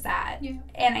where I was at. Yeah.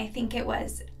 And I think I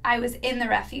was in the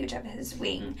refuge of his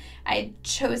wing. I'd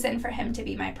chosen for him to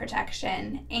be my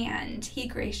protection, and he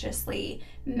graciously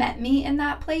met me in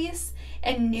that place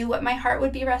and knew what my heart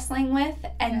would be wrestling with,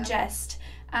 and just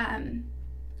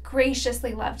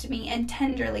graciously loved me and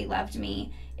tenderly loved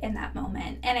me in that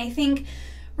moment. And I think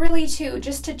really too,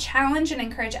 just to challenge and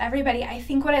encourage everybody, I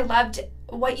think what I loved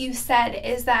what you said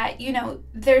is that,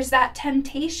 there's that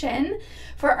temptation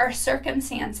for our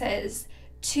circumstances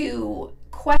to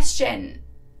question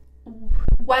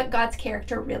what God's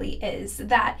character really is,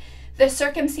 that the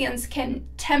circumstance can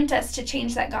tempt us to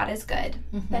change that God is good,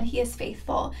 that he is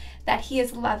faithful, that he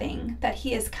is loving, that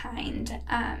he is kind.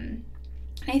 And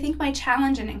I think my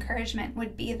challenge and encouragement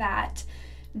would be that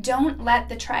don't let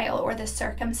the trial or the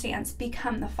circumstance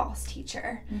become the false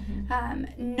teacher.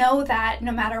 Know that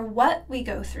no matter what we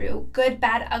go through, good,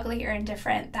 bad, ugly, or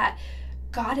indifferent, that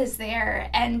God is there,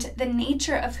 and the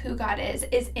nature of who God is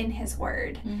in his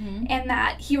word, and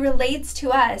that he relates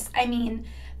to us. I mean,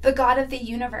 the God of the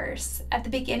universe at the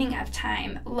beginning of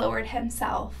time lowered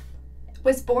himself,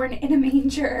 was born in a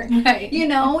manger, right.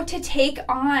 To take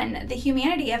on the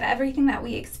humanity of everything that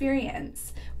we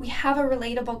experience. We have a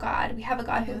relatable God. We have a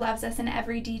God who loves us in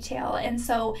every detail. And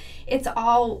so it's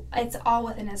all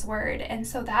within his word. And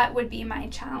so that would be my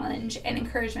challenge and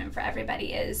encouragement for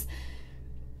everybody is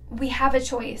we have a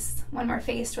choice when we're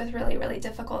faced with really, really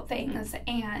difficult things,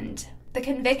 and the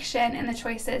conviction and the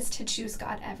choice is to choose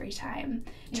God every time,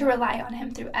 to rely on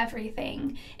him through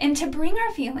everything, and to bring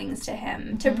our feelings to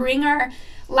him, to bring our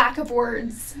lack of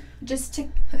words, just to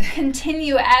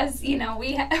continue as, we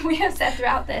have said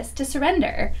throughout this, to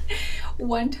surrender.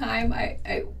 One time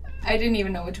I didn't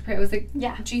even know what to pray. I was like,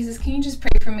 Jesus, can you just pray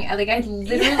for me? I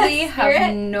literally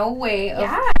have no way of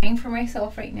praying for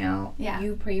myself right now.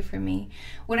 You pray for me.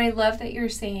 What I love that you're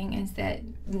saying is that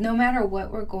no matter what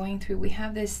we're going through, we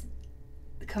have this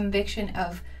conviction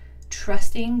of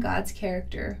trusting God's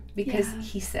character because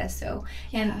he says so.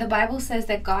 And the Bible says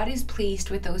that God is pleased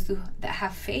with those that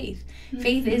have faith.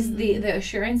 Faith is the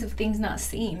assurance of things not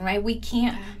seen, right? We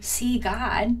can't see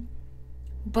God,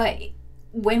 but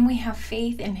when we have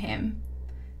faith in him,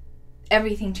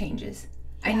 everything changes.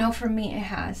 I know for me it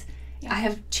has. I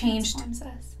have changed.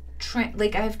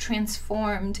 I have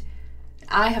transformed.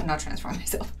 I have not transformed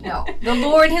myself. No. The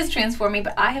Lord has transformed me,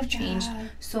 but I have changed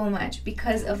so much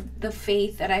because of the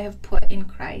faith that I have put in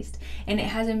Christ. And it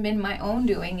hasn't been my own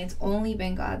doing. It's only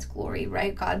been God's glory,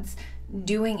 right? God's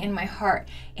doing in my heart.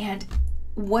 And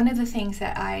one of the things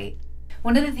that I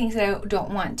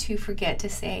don't want to forget to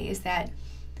say is that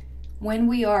when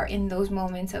we are in those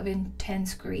moments of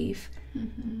intense grief,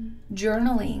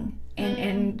 journaling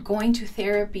and going to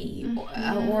therapy,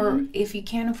 or if you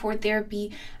can't afford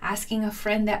therapy, asking a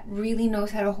friend that really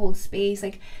knows how to hold space,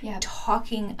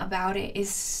 talking about it is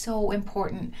so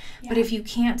important. But if you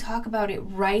can't talk about it,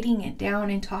 writing it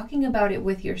down and talking about it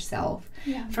with yourself.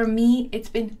 For me, it's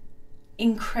been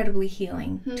incredibly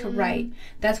healing to write.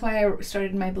 That's why I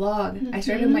started my blog. I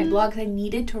started my blog because I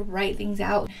needed to write things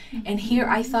out. And here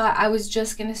I thought I was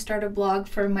just going to start a blog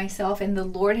for myself, and the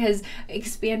Lord has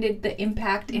expanded the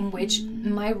impact in which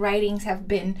my writings have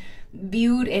been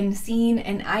viewed and seen,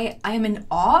 and I am in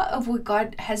awe of what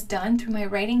God has done through my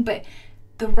writing. But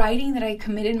the writing that I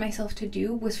committed myself to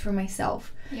do was for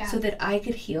myself, so that I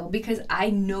could heal, because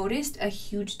I noticed a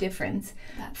huge difference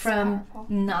from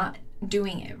not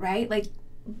doing it, right?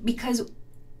 Because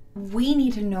we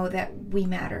need to know that we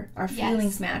matter. Our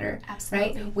feelings matter.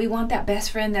 Absolutely. Right? We want that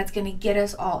best friend that's going to get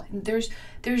us all. There's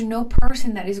no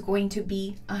person that is going to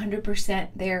be 100%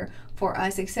 there for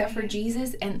us except for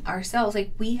Jesus and ourselves.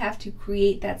 Like, we have to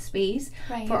create that space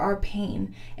for our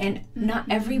pain. And not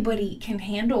everybody can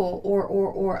handle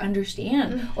or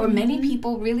understand. Or many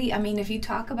people really, I mean, if you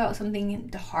talk about something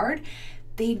hard,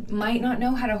 they might not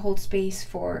know how to hold space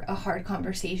for a hard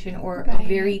conversation or a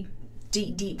very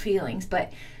deep feelings.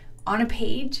 But on a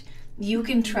page, you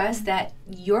can trust that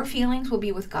your feelings will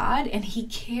be with God, and He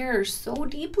cares so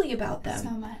deeply about them. So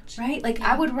much. Right? Like,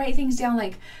 I would write things down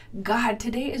like, God,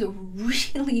 today is a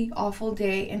really awful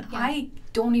day, and I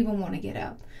don't even want to get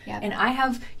up. Yep. And I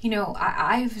have,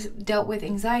 I've dealt with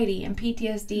anxiety and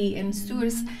PTSD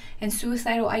and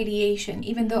suicidal ideation,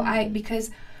 even though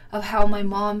because of how my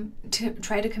mom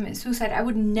tried to commit suicide, I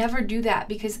would never do that,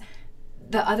 because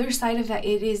the other side of that,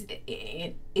 it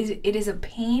is a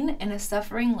pain and a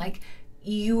suffering like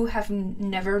you have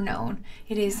never known.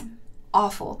 It is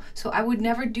awful. So I would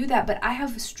never do that, but I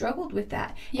have struggled with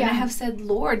that. And I have said,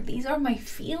 Lord, these are my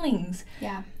feelings.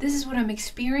 Yeah. This is what I'm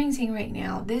experiencing right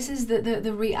now. This is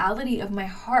the reality of my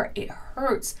heart. It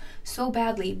hurts so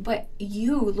badly, but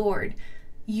you, Lord,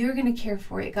 you're going to care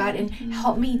for it, God, and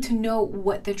help me to know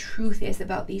what the truth is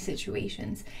about these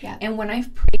situations. Yeah. And when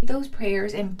I've prayed those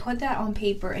prayers and put that on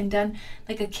paper and done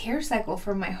like a care cycle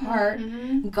for my heart,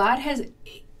 God has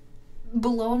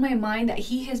blown my mind that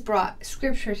He has brought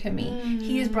scripture to me.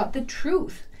 He has brought the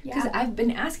truth. Because I've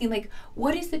been asking, like,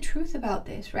 what is the truth about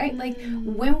this, right? Like,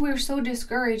 when we're so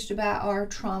discouraged about our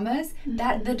traumas,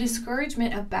 that the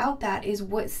discouragement about that is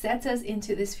what sets us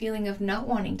into this feeling of not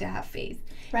wanting to have faith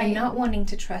and not wanting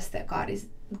to trust that God is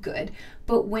good.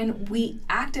 But when we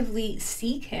actively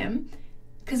seek Him,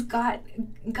 because God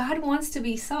wants to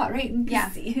be sought, right?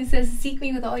 Yeah. He says, seek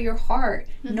me with all your heart,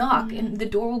 knock, and the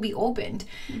door will be opened.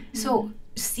 So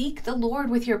seek the Lord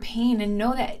with your pain and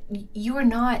know that you are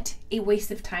not a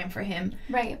waste of time for Him.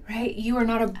 Right? You are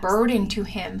not a burden to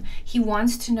Him. He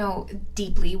wants to know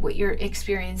deeply what you're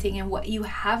experiencing and what you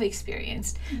have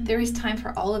experienced. There is time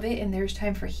for all of it, and there's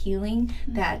time for healing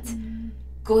that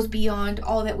goes beyond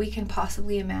all that we can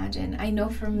possibly imagine. I know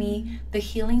for me, the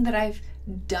healing that I've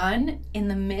done in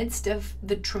the midst of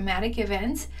the traumatic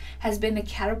events has been a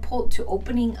catapult to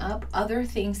opening up other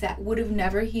things that would have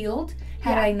never healed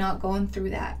had I not gone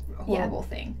through that horrible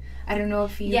thing. I don't know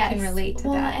if you can relate to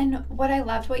that. And what I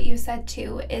loved what you said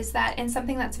too is that, and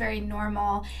something that's very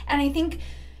normal, and I think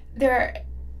they're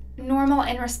normal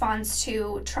in response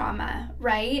to trauma,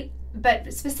 right?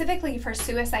 But specifically for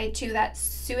suicide too, that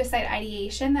suicide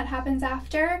ideation that happens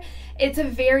after, it's a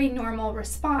very normal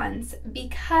response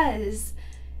because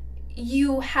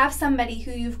you have somebody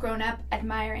who you've grown up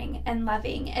admiring and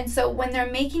loving. And so when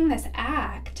they're making this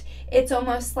act, it's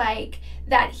almost like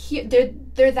that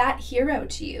they're that hero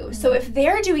to you. So if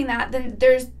they're doing that, then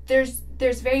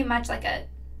there's very much like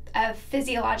a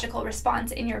physiological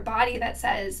response in your body that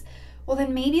says, well,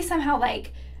 then maybe somehow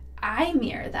like I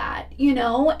mirror that,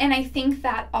 And I think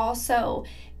that also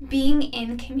being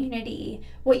in community,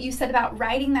 what you said about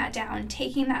writing that down,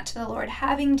 taking that to the Lord,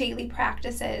 having daily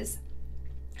practices,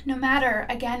 no matter,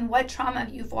 again, what trauma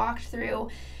you've walked through,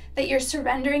 that you're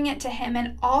surrendering it to Him,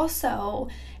 and also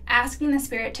asking the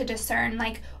Spirit to discern,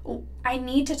 like, I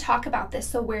need to talk about this,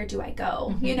 so where do I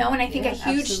go? And I think a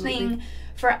huge thing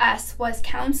for us was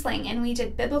counseling, and we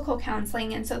did biblical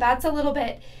counseling, and so that's a little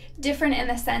bit different in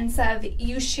the sense of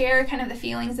you share kind of the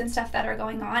feelings and stuff that are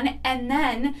going on, and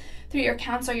then through your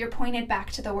counselor you're pointed back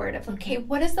to the Word of, okay,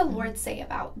 what does the Lord say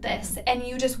about this? And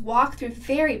you just walk through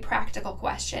very practical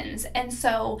questions. And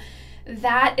so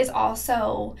that is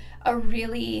also a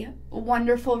really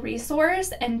wonderful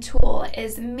resource and tool,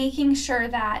 is making sure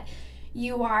that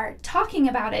you are talking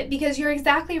about it, because you're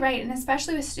exactly right. And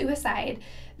especially with suicide,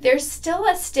 there's still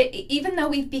even though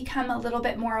we've become a little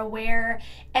bit more aware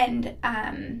and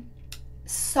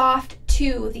soft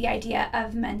to the idea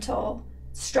of mental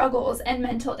struggles and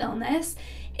mental illness,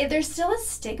 there's still a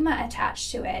stigma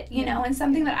attached to it, and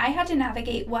something that I had to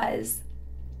navigate was,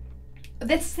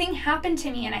 this thing happened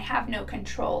to me and I have no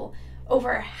control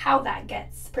over how that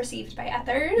gets perceived by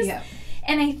others. Yeah.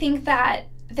 And I think that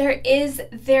there is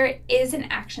an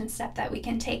action step that we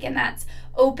can take, and that's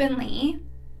openly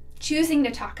choosing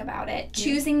to talk about it,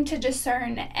 choosing to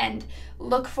discern and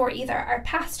look for either our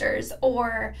pastors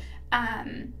or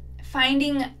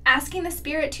asking the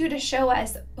Spirit too to show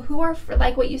us who are,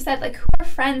 like what you said, like who are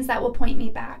friends that will point me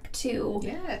back to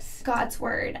God's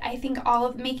Word. I think all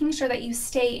of making sure that you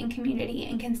stay in community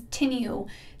and continue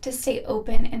to stay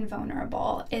open and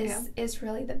vulnerable is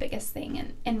really the biggest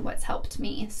thing and what's helped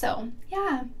me. So,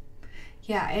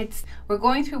 Yeah, we're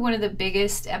going through one of the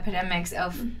biggest epidemics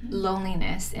of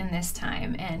loneliness in this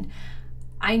time. And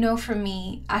I know for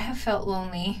me, I have felt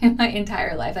lonely my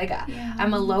entire life. Like,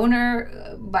 I'm a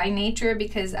loner by nature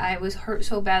because I was hurt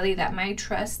so badly that my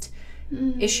trust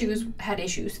issues had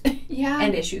issues. Yeah.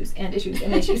 and issues.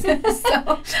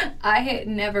 So I had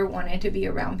never wanted to be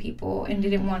around people and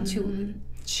didn't want to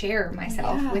share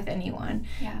myself with anyone.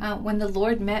 When the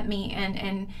Lord met me,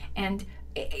 and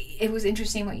it was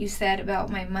interesting what you said about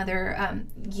my mother.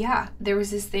 There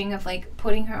was this thing of like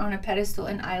putting her on a pedestal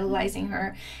and idolizing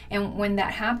her, and when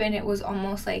that happened, it was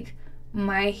almost like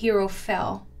my hero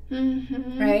fell.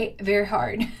 Right? Very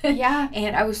hard. Yeah.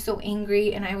 And I was so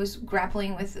angry, and I was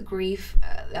grappling with grief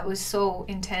that was so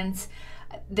intense.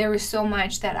 There was so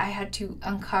much that I had to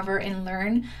uncover and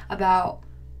learn about.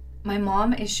 My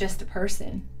mom is just a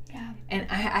person. Yeah. And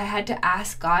I had to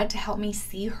ask God to help me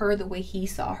see her the way he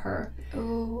saw her.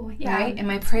 Oh, yeah. Right? And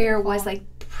my prayer was like,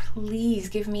 please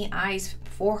give me eyes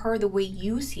for her the way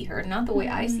you see her, not the way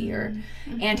I see her.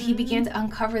 And he began to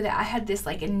uncover that I had this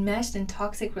like enmeshed and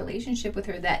toxic relationship with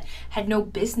her that had no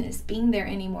business being there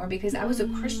anymore, because I was a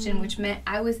Christian, which meant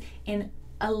I was in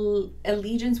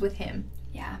allegiance with him.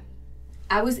 Yeah.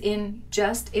 I was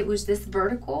it was this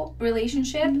vertical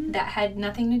relationship that had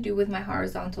nothing to do with my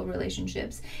horizontal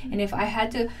relationships. And if I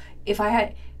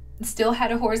had still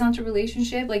had a horizontal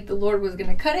relationship, like, the Lord was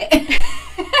going to cut it.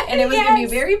 And it was going to be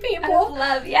very painful. Out of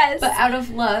love, yes. But out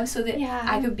of love, so that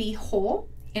I could be whole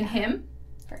in him.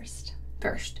 First.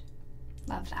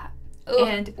 Love that. Ooh.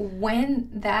 And when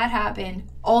that happened,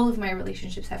 all of my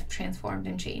relationships have transformed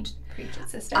and changed. Preach it,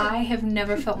 sister. I have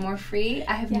never felt more free.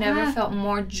 I have never felt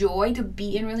more joy to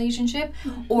be in relationship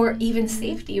or even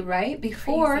safety, right?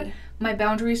 Before, my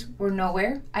boundaries were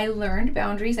nowhere. I learned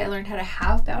boundaries. I learned how to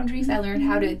have boundaries. I learned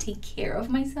how to take care of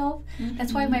myself.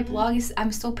 That's why my blog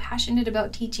I'm so passionate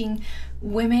about teaching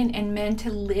women and men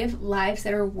to live lives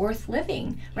that are worth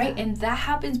living, right? And that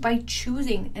happens by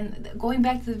choosing. And going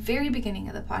back to the very beginning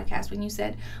of the podcast, when you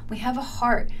said we have a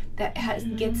heart that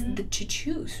gets to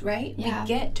choose, right? We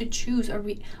get to choose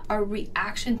our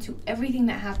reaction to everything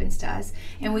that happens to us.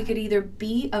 And we could either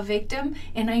be a victim,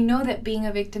 and I know that being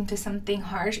a victim to something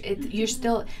harsh, you're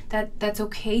still, that's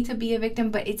okay to be a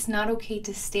victim, but it's not okay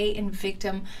to stay in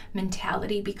victim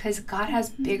mentality, because God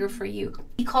has bigger for you.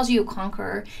 He calls you a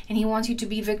conqueror, and he wants you to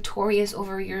be victorious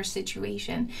over your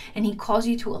situation, and he calls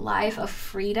you to a life of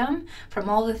freedom from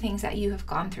all the things that you have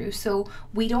gone through. So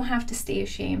we don't have to stay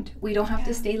ashamed. We don't have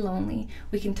to stay lonely.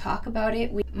 We can talk about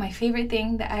it. My favorite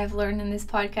thing that I've learned in this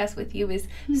podcast with you is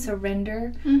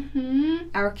surrender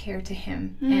our care to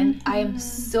him. And I am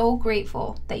so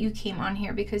grateful that you came on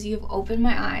here, because you've opened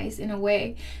my eyes in a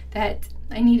way that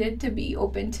I needed to be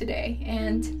open today.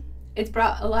 And it's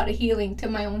brought a lot of healing to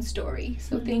my own story.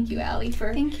 So thank you, Ally,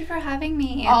 thank you for having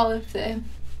me. All of the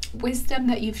wisdom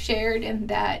that you've shared, and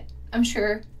that I'm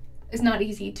sure is not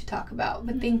easy to talk about.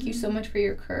 But thank you so much for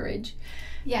your courage.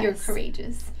 Yes. You're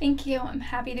courageous. Thank you. I'm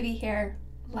happy to be here.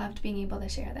 Loved being able to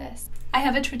share this. I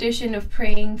have a tradition of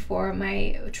praying for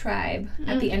my tribe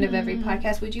at the end of every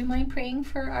podcast. Would you mind praying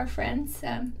for our friends?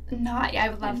 I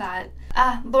would love that.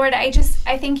 Lord, I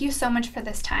thank you so much for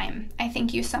this time. I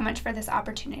thank you so much for this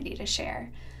opportunity to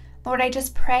share. Lord, I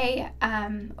just pray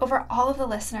over all of the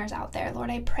listeners out there.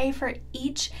 Lord, I pray for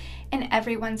each and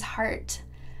everyone's heart.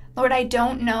 Lord, I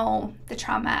don't know the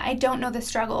trauma. I don't know the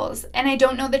struggles. And I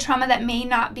don't know the trauma that may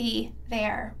not be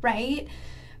there, right?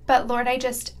 But Lord,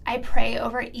 I pray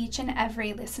over each and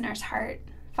every listener's heart,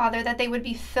 Father, that they would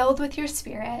be filled with your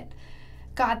Spirit.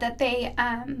 God, that they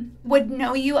would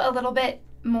know you a little bit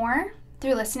more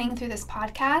through listening through this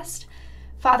podcast.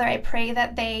 Father, I pray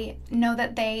that they know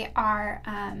that they are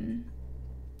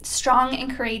strong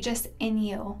and courageous in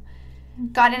you.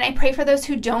 God, and I pray for those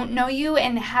who don't know you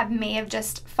and may have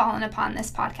just fallen upon this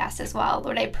podcast as well.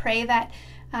 Lord, I pray that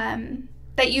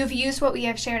that you've used what we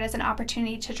have shared as an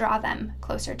opportunity to draw them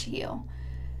closer to you.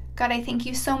 God, I thank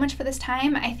you so much for this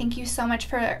time. I thank you so much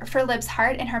for Lib's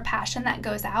heart and her passion that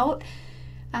goes out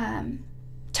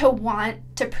to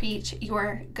want to preach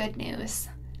your good news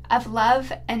of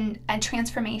love and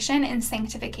transformation and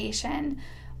sanctification.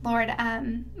 Lord,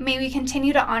 may we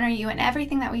continue to honor you in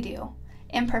everything that we do,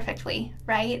 imperfectly,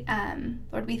 right?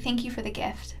 Lord, we thank you for the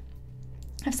gift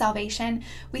of salvation.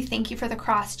 We thank you for the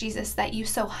cross, Jesus, that you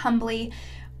so humbly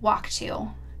walked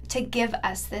to give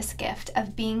us this gift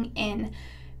of being in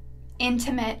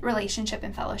intimate relationship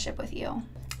and fellowship with you.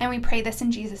 And we pray this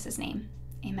in Jesus' name.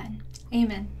 Amen.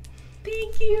 Amen.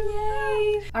 Thank you.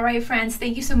 Yay. All right, friends,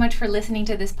 thank you so much for listening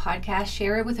to this podcast.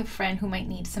 Share it with a friend who might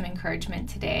need some encouragement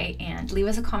today, and leave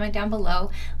us a comment down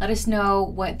below. Let us know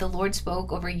what the Lord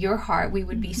spoke over your heart. We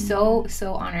would be so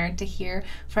honored to hear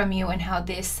from you and how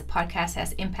this podcast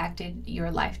has impacted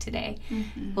your life today.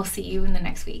 We'll see you in the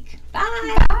next week.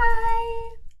 Bye. Bye.